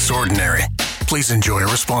lager less ordinary. Please enjoy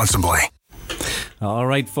responsibly. All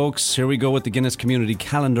right, folks, here we go with the Guinness Community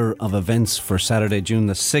Calendar of events for Saturday, June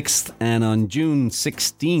the 6th. And on June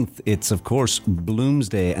 16th, it's, of course,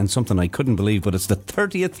 Bloomsday, and something I couldn't believe, but it's the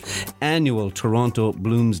 30th annual Toronto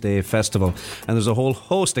Bloomsday Festival. And there's a whole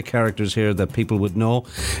host of characters here that people would know,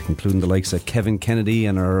 including the likes of Kevin Kennedy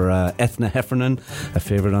and our Ethna Heffernan, a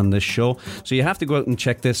favourite on this show. So you have to go out and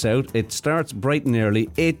check this out. It starts bright and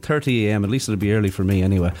early, 8:30 a.m, at least it'll be early for me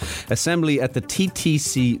anyway. Assembly at the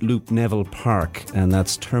TTC Loop Neville Park. And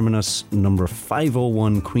that's terminus number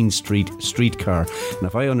 501 Queen Street streetcar. And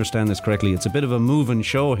if I understand this correctly, it's a bit of a moving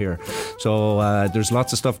show here. So there's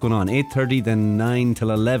lots of stuff going on. 8:30, then 9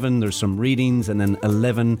 till 11, there's some readings, and then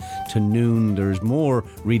 11 to noon, there's more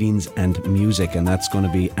readings and music, and that's going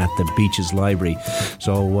to be at the Beaches Library.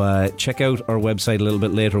 So check out our website a little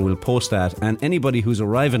bit later, we'll post that. And anybody who's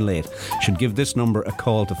arriving late should give this number a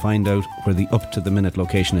call to find out where the up-to-the-minute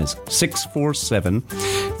location is.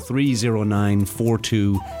 647-309-4262.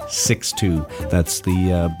 That's the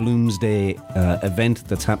Bloomsday event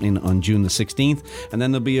that's happening on June the 16th. And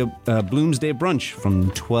then there'll be a Bloomsday brunch from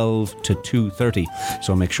 12 to 2:30.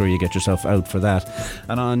 So make sure you get yourself out for that.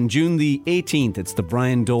 And on June the 18th, it's the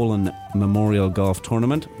Brian Dolan Memorial Golf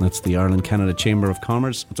Tournament. That's the Ireland Canada Chamber of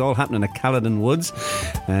Commerce. It's all happening at Caledon Woods,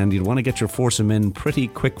 and you'd want to get your foursome in pretty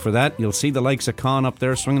quick for that. You'll see the likes of Con up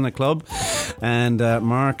there swinging the club, and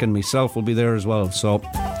Mark and myself will be there as well. So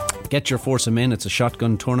get your foursome in. It's a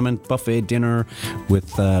shotgun tournament, buffet dinner with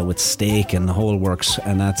steak and the whole works,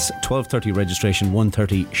 and that's 12:30 registration,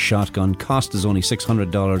 1:30 shotgun. Cost is only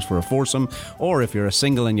 $600 for a foursome, or if you're a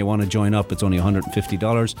single and you want to join up, it's only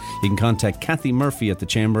 $150. You can contact Kathy Murphy at the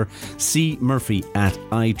Chamber,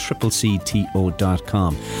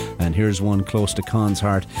 cmurphy@iccto.com. And here's one close to Con's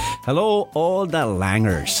heart. Hello, all the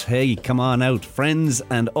Langers. Hey, come on out, friends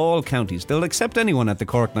and all counties. They'll accept anyone at the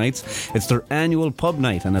Cork Nights. It's their annual pub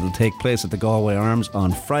night, and it'll take place at the Galway Arms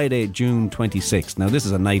on Friday, June 26th. Now, this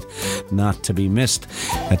is a night not to be missed,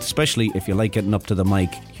 especially if you like getting up to the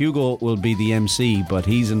mic. Hugo will be the MC, but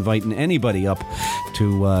he's inviting anybody up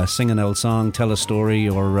to sing an old song, tell a story,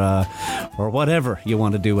 or whatever you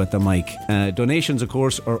want to do at the mic. Donations, of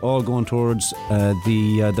course, are all going towards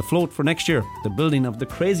the float for next year, the building of the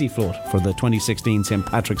Crazy Float for the 2016 St.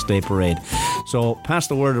 Patrick's Day Parade. So pass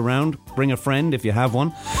the word around, bring a friend if you have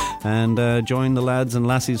one, and join the lads and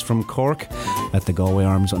lassies from Cork at the Galway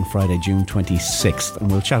Arms on Friday, June 26th.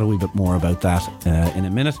 And we'll chat a wee bit more about that in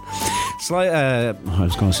a minute. I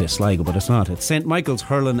was going to say Sligo, but it's not. It's St. Michael's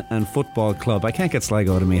Hurling and Football Club. I can't get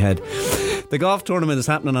Sligo out of my head. The golf tournament is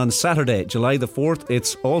happening on Saturday, July the 4th.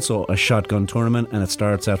 It's also a shotgun tournament, and it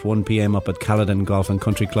starts at 1 p.m. up at Caledon Golf and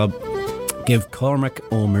Country Club. Give Cormac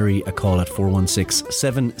O'Murray a call at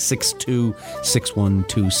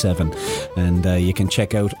 416-762-6127. And you can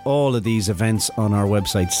check out all of these events on our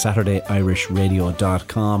website,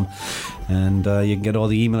 SaturdayIrishRadio.com. And you can get all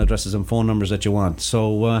the email addresses and phone numbers that you want.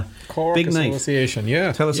 So, Cork big night. Association,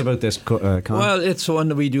 yeah. Tell us about this, Con. Well, it's one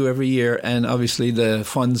that we do every year, and obviously the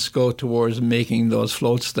funds go towards making those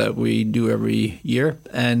floats that we do every year.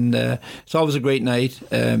 And it's always a great night,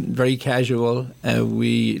 very casual.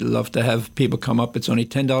 We love to have people come up. It's only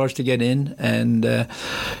 $10 to get in, and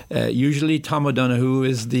usually Tom O'Donoghue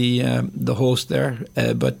is the host there,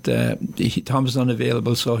 but Tom's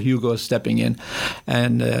unavailable, so Hugo is stepping in,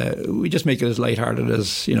 and we just make it as lighthearted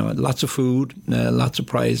as, lots of food, lots of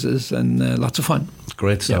prizes, and lots of fun.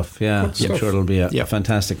 Great stuff, yeah. I'm sure it'll be a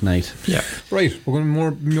fantastic night. Yeah. Right, we're going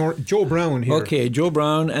more Joe Brown here. Okay, Joe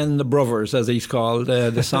Brown and the Brothers, as he's called.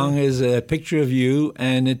 The song is A Picture of You,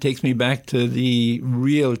 and it takes me back to the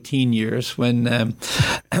real teen years when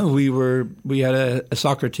we had a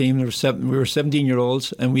soccer team. We were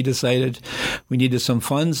 17-year-olds, and we decided we needed some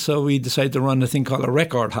funds, so we decided to run a thing called a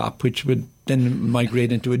record hop, which would then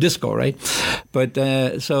migrate into a disco, right? But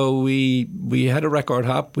so we had a record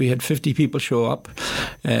hop. We had 50 people show up.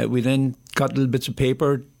 We then got little bits of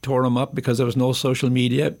paper, tore them up because there was no social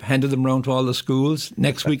media, handed them around to all the schools.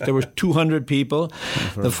 Next week there were 200 people.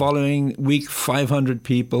 The following week, 500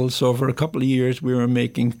 people. So for a couple of years we were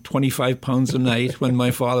making £25 a night when my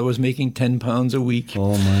father was making £10 a week.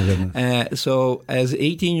 Oh my goodness. So as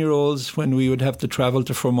 18-year-olds, when we would have to travel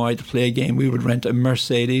to Fermoy to play a game, we would rent a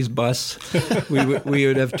Mercedes bus. we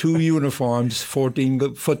would have 2 uniforms,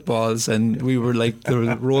 14 footballs, and we were like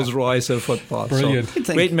the Rolls Royce of football. Brilliant.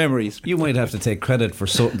 So great memories. You might have to take credit for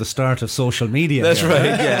the start of social media. That's right.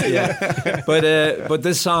 Yeah. But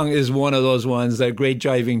this song is one of those ones, that great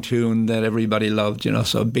jiving tune that everybody loved.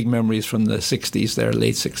 So big memories from the '60s, there,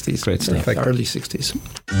 late '60s, great stuff, early '60s.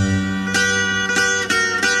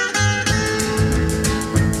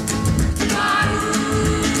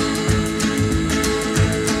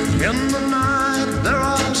 In the night, there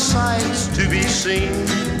are sights to be seen.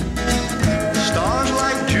 Stars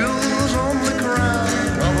like jewels on the crown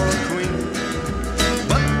of a queen.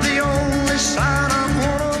 But the only sight I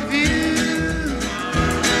want of you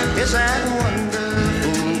is that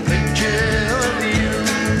wonderful picture of you.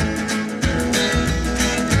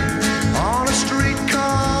 On a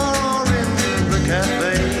streetcar or in the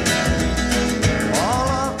cafe. All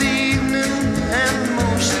of the evening and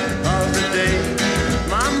most of the day.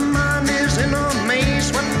 My mind is in a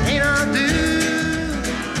maze, what can I do?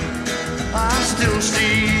 I still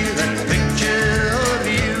see that picture of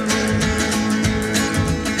you.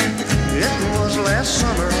 It was last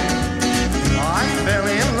summer, I fell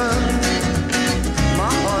in love.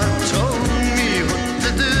 My heart told me what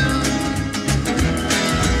to do.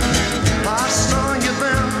 I saw you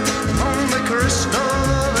there on the crest of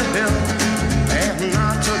a hill, and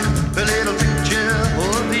I took a little picture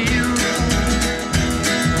of you.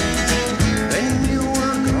 Then you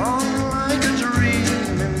were gone like a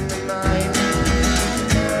dream in the night.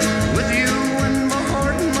 With you in my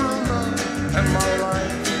heart, my love, and my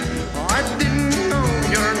life. I didn't know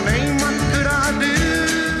your name, what could I do?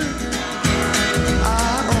 I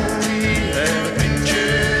only had a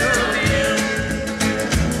picture of you.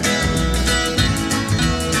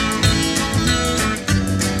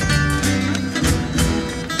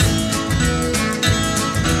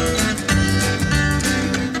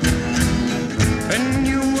 And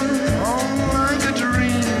you were gone like a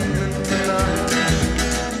dream in the night.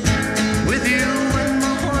 With you in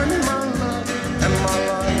my heart, my love, and my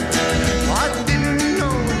life. I didn't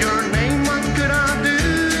know your name, what could I do?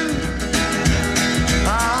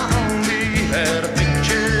 I only had a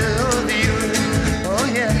picture of you. Oh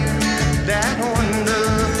yeah, that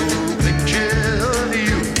wonderful picture of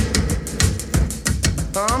you.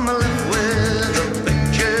 I'm left with a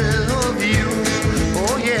picture of you.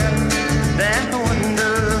 Oh yeah, that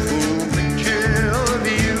wonderful picture of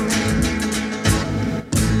you.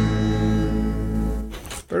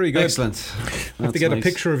 Very good. Excellent. I have to get a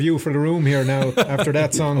picture of you for the room here now after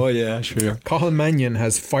that song. Oh yeah, sure. Cathal Mannion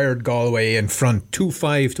has fired Galway in front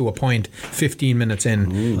 2-5 to a point 15 minutes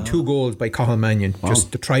in. 2 goals by Cathal Mannion. Wow.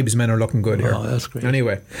 Just the tribesmen are looking good here. Oh, that's great.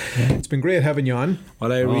 Anyway, it's been great having you on.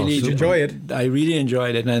 Well, I really enjoy it. I really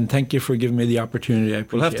enjoyed it, and thank you for giving me the opportunity. I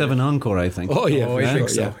appreciate We'll have to have an encore, I think. Oh yeah, I think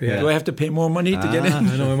so. Yeah. Do I have to pay more money to get in?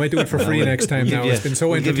 I know, I might do it for free next time now. It's been so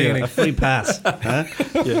we'll entertaining. Give you a free pass. Huh?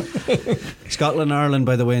 Scotland, Ireland,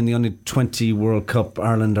 by the way, in the Under-20 World Cup,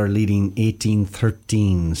 Ireland are leading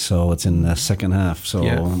 18-13, so it's in the second half. So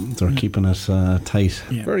they're keeping it tight.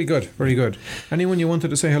 Yeah. Very good, very good. Anyone you wanted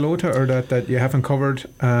to say hello to, or that you haven't covered?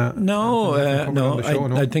 No.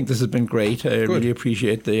 I think this has been great. I really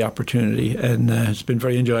appreciate the opportunity, and it's been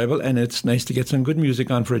very enjoyable. And it's nice to get some good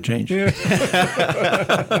music on for a change. Yeah.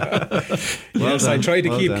 Yes, I try to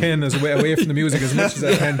keep Ken away from the music as much as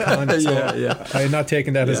I can. So I'm not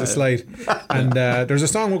taking that as a slight. And there's a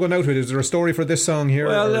song we're going out with. Is there a story for this song here?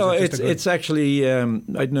 Well, no, it's actually I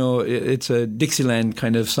don't know. It's a Dixieland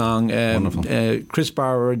kind of song. Wonderful. Chris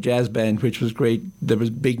Barber jazz band, which was great. There was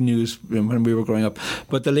big news when we were growing up.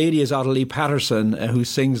 But the lady is Ottilie Patterson, who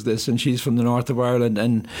sings this, and she's from the north of Ireland.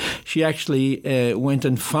 And she actually went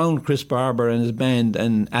and found Chris Barber and his band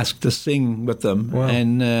and asked to sing with them. Wow.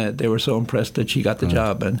 And they were so impressed that she got the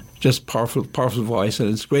job. And just powerful voice, and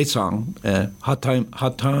it's a great song. Hot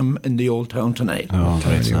time in the old town tonight. Well,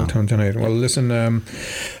 listen.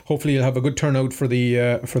 Hopefully, you'll have a good turnout for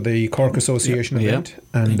the Cork Association event,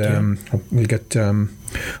 and we'll get we'll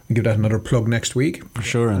give that another plug next week for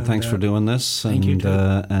sure. And thanks for doing this. Thank you.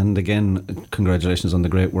 And again, congratulations on the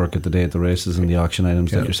great work at the day at the races and the auction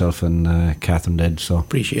items that yourself and Catherine did. So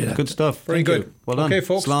appreciate it. Good stuff. Very good. You. Well done. Okay,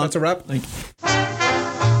 folks. Slán. That's a wrap. Thank you.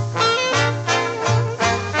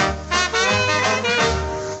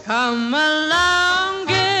 Come along,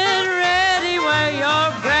 get ready, wear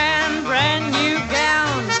your brand new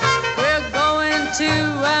gown. We're going to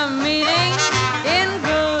a meeting in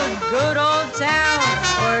good old town,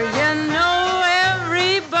 where you know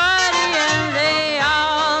everybody and they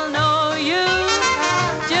all know you.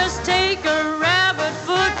 Just take a rabbit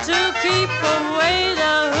foot to keep away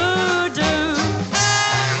the hoodoo.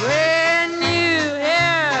 When you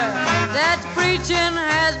hear that preaching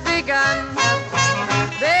has begun,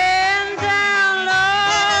 bend down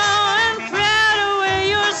low and crowd away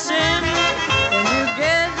your sin.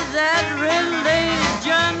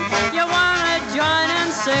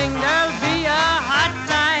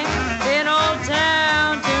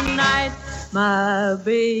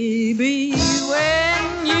 baby,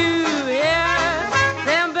 when you hear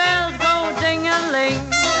them bells go ding-a-ling,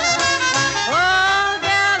 all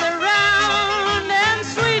gather round and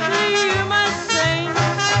sweetly you must sing.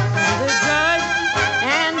 The judge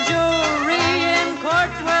and jury in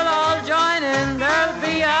court will all join in. There'll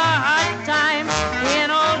be a hot time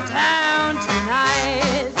in Old Town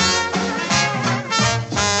tonight.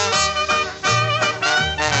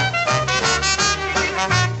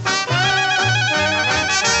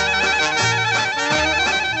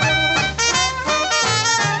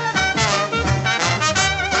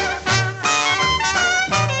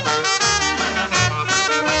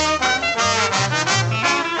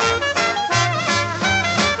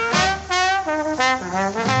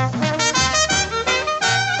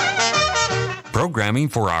 Programming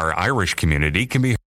for our Irish community can be